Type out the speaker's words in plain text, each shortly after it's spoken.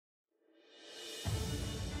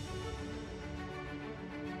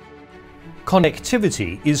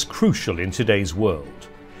Connectivity is crucial in today's world,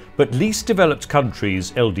 but least developed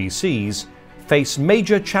countries, LDCs, face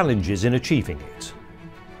major challenges in achieving it.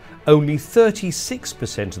 Only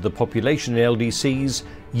 36% of the population in LDCs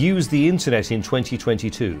use the internet in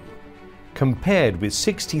 2022, compared with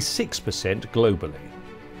 66% globally.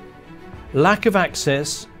 Lack of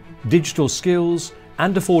access, digital skills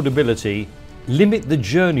and affordability limit the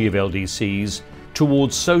journey of LDCs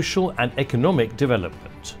towards social and economic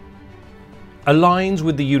development. Aligned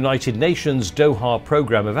with the United Nations Doha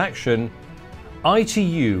Programme of Action,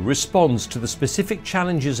 ITU responds to the specific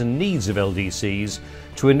challenges and needs of LDCs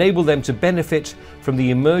to enable them to benefit from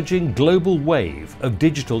the emerging global wave of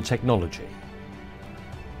digital technology.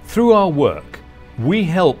 Through our work, we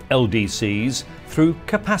help LDCs through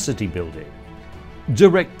capacity building,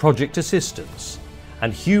 direct project assistance,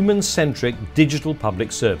 and human-centric digital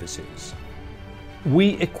public services. We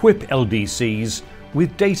equip LDCs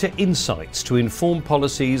with data insights to inform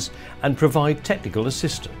policies and provide technical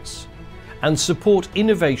assistance, and support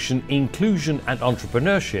innovation, inclusion and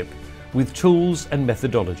entrepreneurship with tools and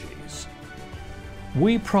methodologies.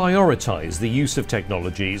 We prioritize the use of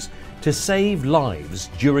technologies to save lives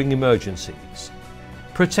during emergencies,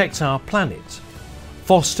 protect our planet,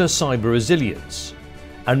 foster cyber resilience,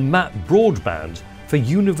 and map broadband for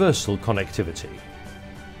universal connectivity.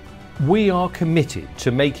 We are committed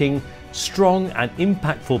to making strong and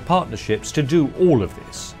impactful partnerships to do all of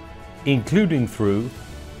this, including through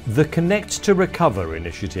the Connect to Recover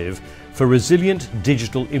initiative for resilient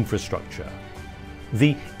digital infrastructure,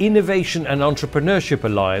 the Innovation and Entrepreneurship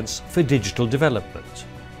Alliance for Digital Development,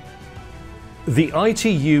 the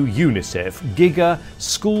ITU UNICEF GIGA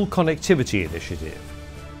School Connectivity Initiative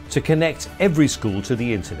to connect every school to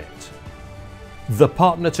the internet, the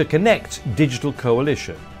Partner to Connect Digital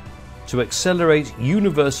Coalition to accelerate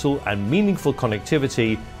universal and meaningful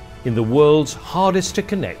connectivity in the world's hardest to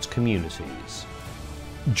connect communities.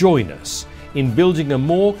 Join us in building a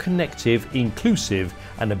more connective, inclusive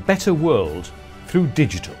and a better world through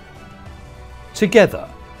digital. Together,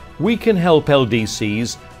 we can help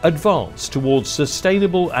LDCs advance towards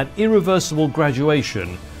sustainable and irreversible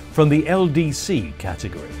graduation from the LDC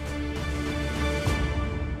category.